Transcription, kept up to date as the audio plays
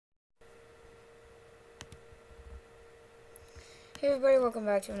Hey everybody, welcome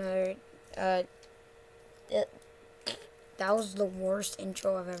back to another, that was the worst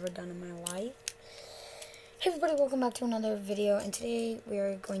intro I've ever done in my life. Hey everybody, welcome back to another video, and today we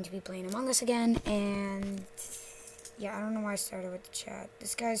are going to be playing Among Us again, and, yeah, I don't know why I started with the chat.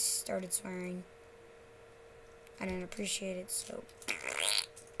 This guy started swearing. I didn't appreciate it, so.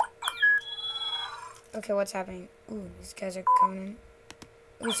 Okay, what's happening? Ooh, these guys are coming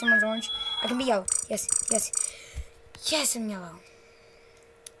in. Ooh, someone's orange. I can be yellow. Yes, yes. Yes, I'm yellow.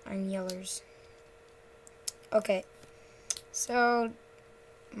 I'm yellers. Okay. So,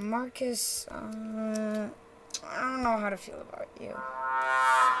 Marcus, I don't know how to feel about you.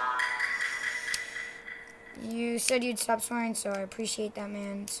 You said you'd stop swearing, so I appreciate that,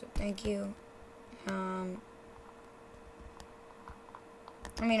 man. So, thank you. I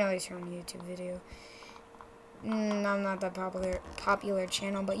mean, at least you're on a YouTube video. I'm not that popular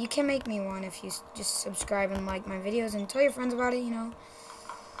channel, but you can make me one if you just subscribe and like my videos and tell your friends about it, you know.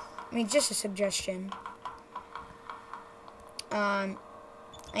 I mean, just a suggestion.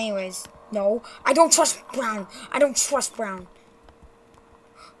 Anyways, no, I don't trust Brown. I don't trust Brown.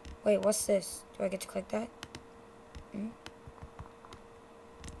 Wait, what's this? Do I get to click that? Can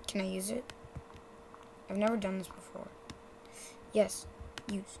I use it? I've never done this before. Yes,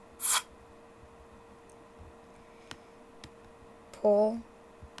 use. Pull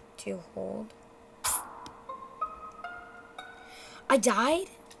to hold. I died?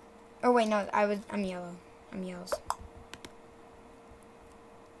 Oh wait, no, I'm yellow. I'm yellows.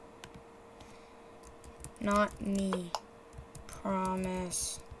 Not me.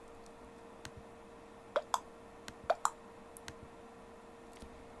 Promise.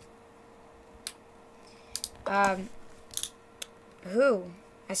 Who?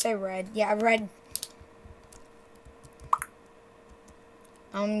 I say red. Yeah, red.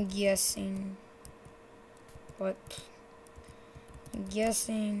 I'm guessing. What? I'm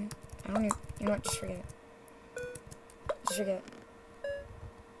guessing. I don't even. You know what? Just forget it. Just forget it.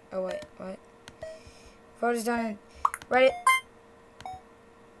 Oh, wait. What? Vote is done. Reddit.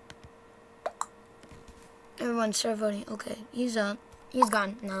 Everyone start voting. Okay. He's up. He's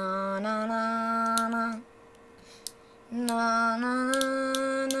gone. Na na na na. Na na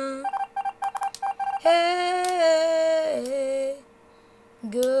na na. Hey.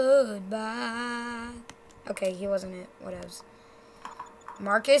 Goodbye. Okay, he wasn't it. What else?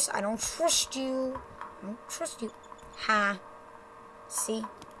 Marcus, I don't trust you. I don't trust you. Ha. See?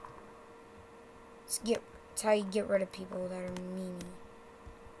 It's how you get rid of people that are meanie.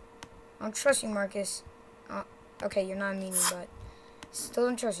 I don't trust you, Marcus. Okay, you're not a meanie, but still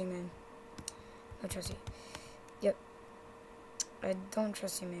don't trust you, man. I don't trust you. Yep. I don't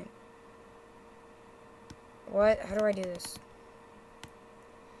trust you, man. What? How do I do this?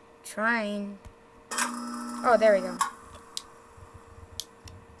 Trying. Oh, there we go.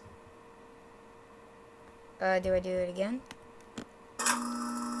 Do I do it again?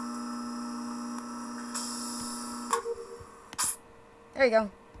 There you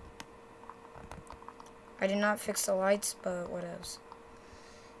go. I did not fix the lights, but what else?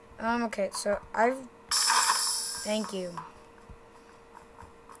 Okay, so thank you.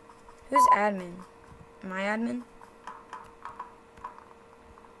 Who's admin? Am I admin?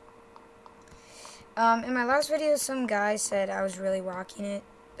 In my last video, some guy said I was really rocking it.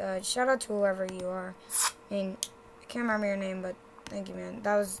 Shout out to whoever you are. I mean, I can't remember your name, but thank you, man.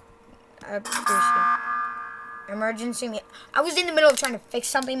 I appreciate it. Emergency. I was in the middle of trying to fix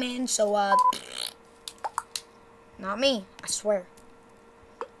something, man, so, not me. I swear.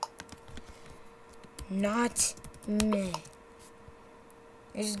 Not me.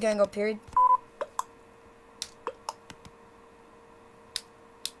 You're just gonna go period?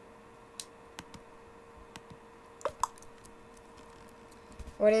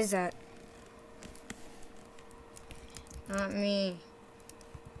 What is that? Not me.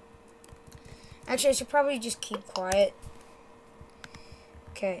 Actually, I should probably just keep quiet.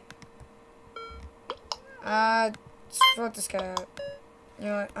 Okay. Let's vote this guy out. You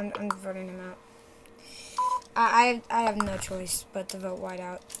know what? I'm voting him out. I have no choice but to vote White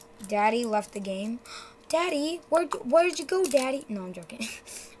out. Daddy left the game. Daddy, where did you go, Daddy? No, I'm joking.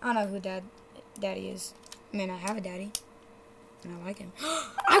 I don't know who Daddy is. I mean, I have a daddy. And I like him.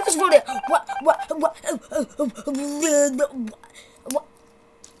 I was voted. What?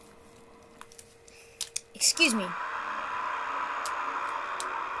 Excuse me.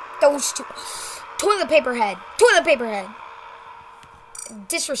 Those two. Toilet paper head. Toilet paper head.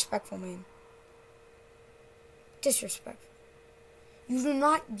 Disrespectful, man. Disrespectful. You do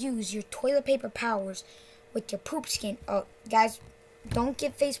not use your toilet paper powers with your poop skin. Oh, guys, don't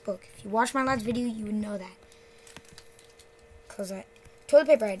get Facebook. If you watched my last video, you would know that. Close that. Toilet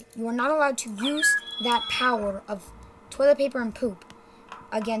paper head. You are not allowed to use that power of toilet paper and poop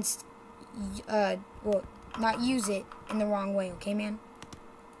against, well, not use it in the wrong way, okay, man?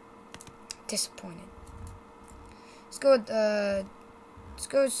 Disappointed. Let's go with, let's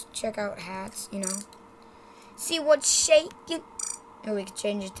go check out hats, you know. See what's shaking. Oh, we can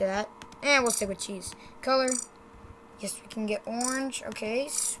change it to that. And we'll stick with cheese. Color. Yes, we can get orange. Okay,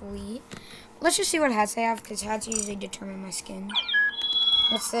 sweet. Let's just see what hats they have, because hats usually determine my skin.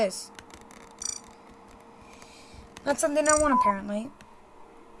 What's this? Not something I want, apparently.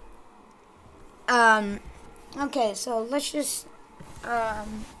 Okay, so let's just,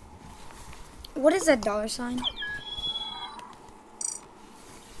 what is that dollar sign?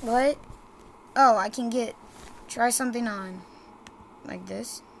 What? Oh, I can try something on. Like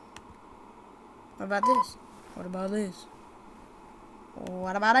this. What about this? What about this?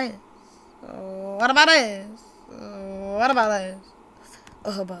 What about this? What about this? What about this?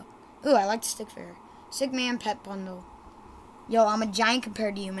 Ooh, I like the stick figure. Sick man pet bundle. Yo, I'm a giant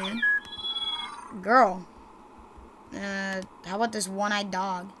compared to you, man. Girl. How about this one-eyed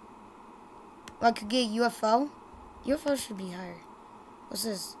dog? Oh, I could get UFO. UFO should be higher. What's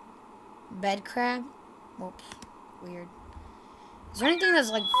this? Bed crab? Whoops. Weird. Is there anything that's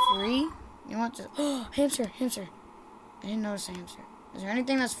like free? You want to? Oh, hamster. I didn't notice a hamster. Is there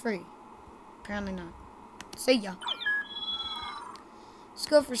anything that's free? Apparently not. See ya. Let's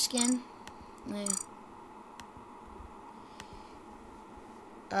go for skin. Yeah.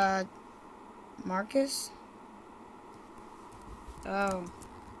 Marcus? Oh.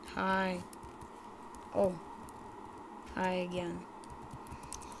 Hi. Oh. Hi again.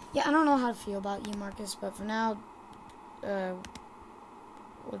 Yeah, I don't know how to feel about you, Marcus, but for now, we'll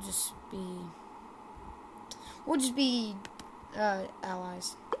just be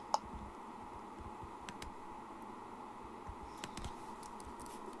allies.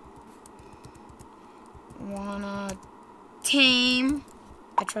 Wanna team?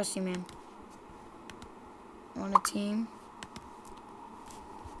 I trust you, man. Wanna team?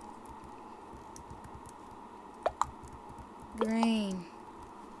 Green.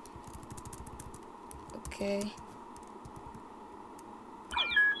 Okay.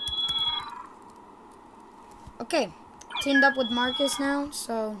 Okay. Teamed up with Marcus now,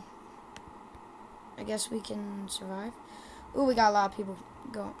 so I guess we can survive. Ooh, we got a lot of people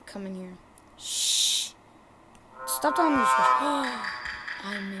coming here. Shh. Stop telling me this.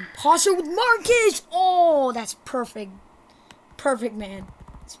 I'm imposter with Marcus. Oh, that's perfect. Perfect, man.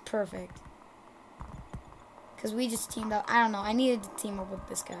 It's perfect. Because we just teamed up. I don't know. I needed to team up with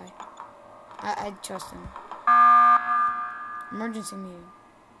this guy. I trust him. Emergency meeting.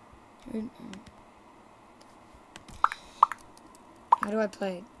 How do I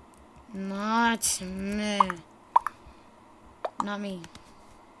play it? Not me. Not me.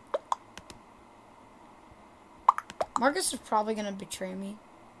 Marcus is probably going to betray me.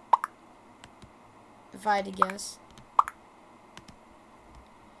 If I had to guess.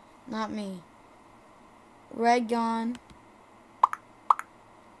 Not me. Red gone.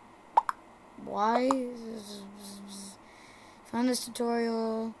 Why? Find this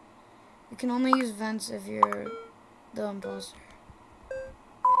tutorial. You can only use vents if you're the imposter.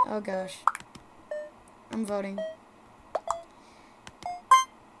 Oh gosh. I'm voting.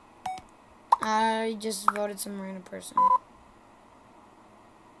 I just voted some random person.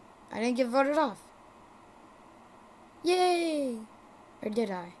 I didn't get voted off. Yay! Or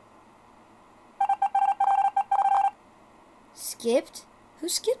did I? Skipped? Who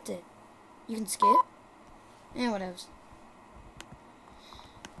skipped it? You can skip? Eh, whatevs.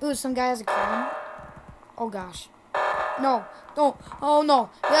 Ooh, some guy has a crown. Oh gosh. No, don't. Oh no,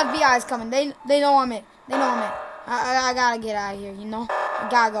 the FBI is coming. They know I'm it. They know I'm it. I gotta get out of here, you know? I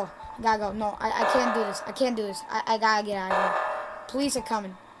gotta go. No, I can't do this. I can't do this. I gotta get out of here. Police are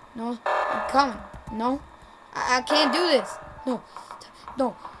coming. No, I'm coming. No, I can't do this. No,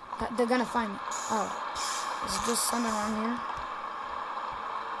 they're gonna find me. Oh, is there something around here?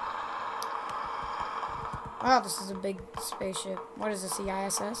 Oh, this is a big spaceship. What is this, the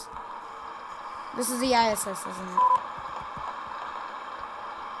ISS? This is the ISS, isn't it?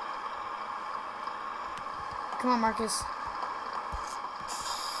 Come on, Marcus.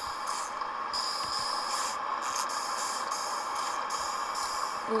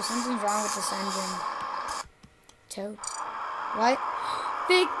 Ooh, something's wrong with this engine. Toad. What?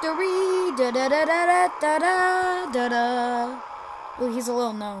 Victory! Da da da da da da da da. Ooh, he's a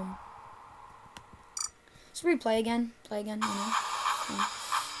little gnome. Let's replay again. Play again, you know.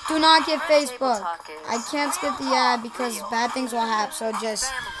 Do not get Facebook. I can't skip the ad because bad things will happen. So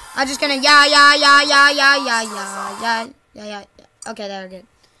I'm just gonna yeah. Yeah. Okay, that are good.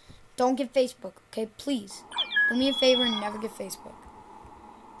 Don't get Facebook, okay? Please. Do me a favor and never get Facebook.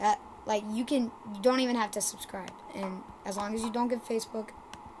 Like, you don't even have to subscribe. And as long as you don't get Facebook,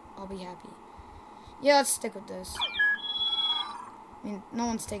 I'll be happy. Yeah, let's stick with this. I mean, no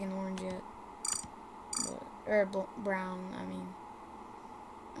one's taken orange yet. Or brown, I mean.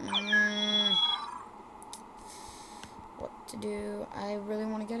 What to do? I really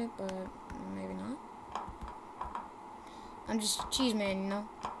want to get it, but maybe not. I'm just a cheese man, you know?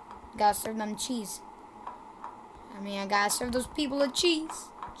 Gotta serve them cheese. I mean, I gotta serve those people a cheese.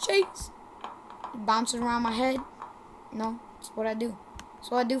 Cheese! It bounces around my head. You know, it's what I do. It's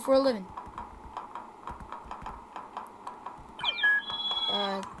what I do for a living.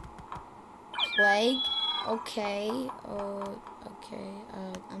 Plague. Okay. Okay.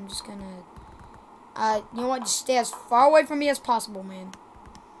 I'm just gonna... you know what? Just stay as far away from me as possible, man.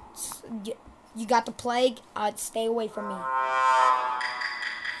 You got the plague? Stay away from me.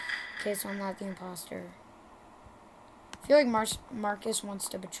 Okay, so I'm not the imposter. I feel like Marcus wants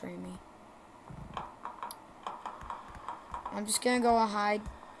to betray me. I'm just gonna go hide.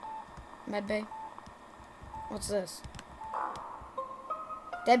 Medbay. What's this?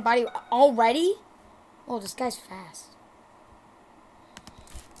 Dead body already? Oh, this guy's fast.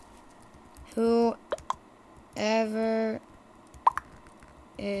 Whoever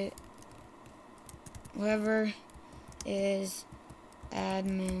is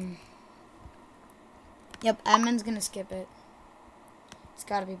admin. Yep, admin's gonna skip it. It's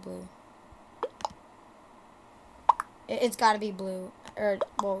gotta be blue. It's gotta be blue. Or,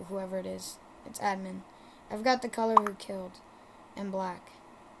 well, whoever it is. It's admin. I forgot the color who killed. And black.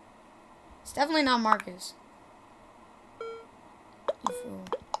 It's definitely not Marcus. You fool.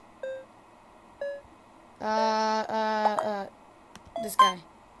 This guy.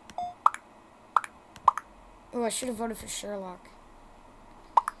 Oh, I should have voted for Sherlock.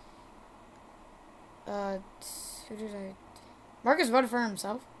 Who did I... Marcus voted for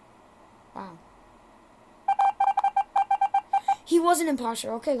himself? Wow. He was an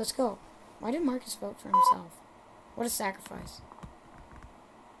imposter. Okay, let's go. Why did Marcus vote for himself? What a sacrifice.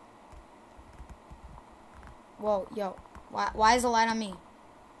 Whoa, yo. Why is the light on me?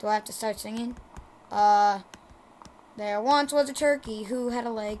 Do I have to start singing? There once was a turkey who had a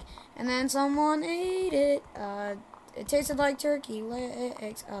leg, and then someone ate it. It tasted like turkey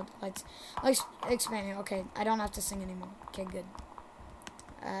legs. Lights expanding. Okay, I don't have to sing anymore. Okay, good.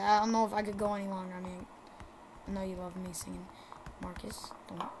 I don't know if I could go any longer. I mean, I know you love me singing. Marcus,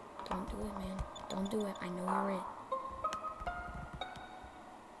 don't do it, man. Don't do it. I know you're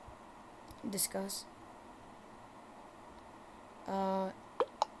it. Discuss.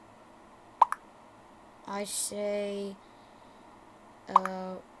 I say,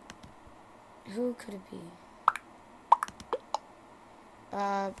 who could it be?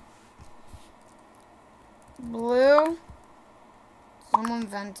 Blue? Someone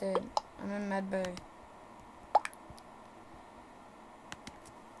vented. I'm in medbay.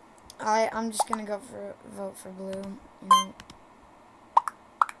 I'm just gonna vote for blue. You know,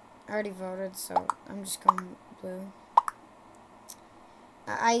 I already voted, so I'm just going blue.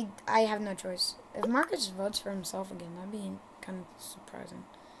 I have no choice. If Marcus votes for himself again, that'd be kind of surprising.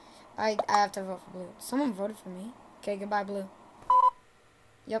 I have to vote for blue. Someone voted for me. Okay, goodbye, blue.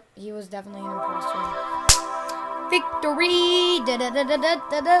 Yep, he was definitely an imposter. Victory! Da da da da da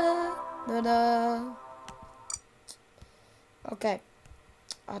da da da da. Okay.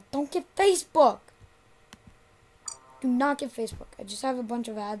 Don't get Facebook. Do not get Facebook. I just have a bunch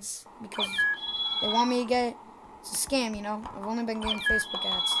of ads because they want me to get it. It's a scam, you know. I've only been getting Facebook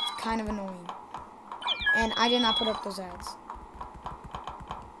ads. It's kind of annoying. And I did not put up those ads.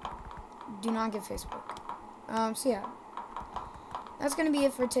 Do not get Facebook. So yeah. That's going to be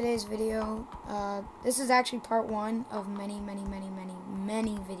it for today's video. This is actually part 1 of many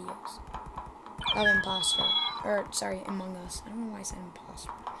videos of Imposter. Or, sorry, Among Us. I don't know why I said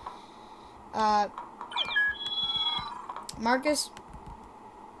Imposter. Marcus,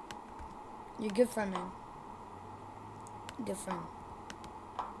 you're a good friend, man. Good friend.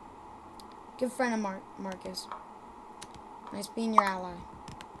 Good friend of Marcus. Nice being your ally.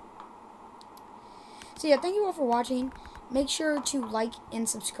 So yeah, thank you all for watching. Make sure to like and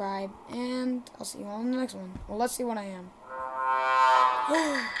subscribe, and I'll see you all in the next one. Well, let's see what I am.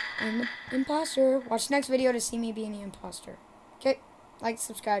 I'm an imposter. Watch the next video to see me being the imposter. Okay, like,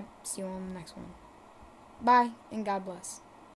 subscribe. See you all in the next one. Bye, and God bless.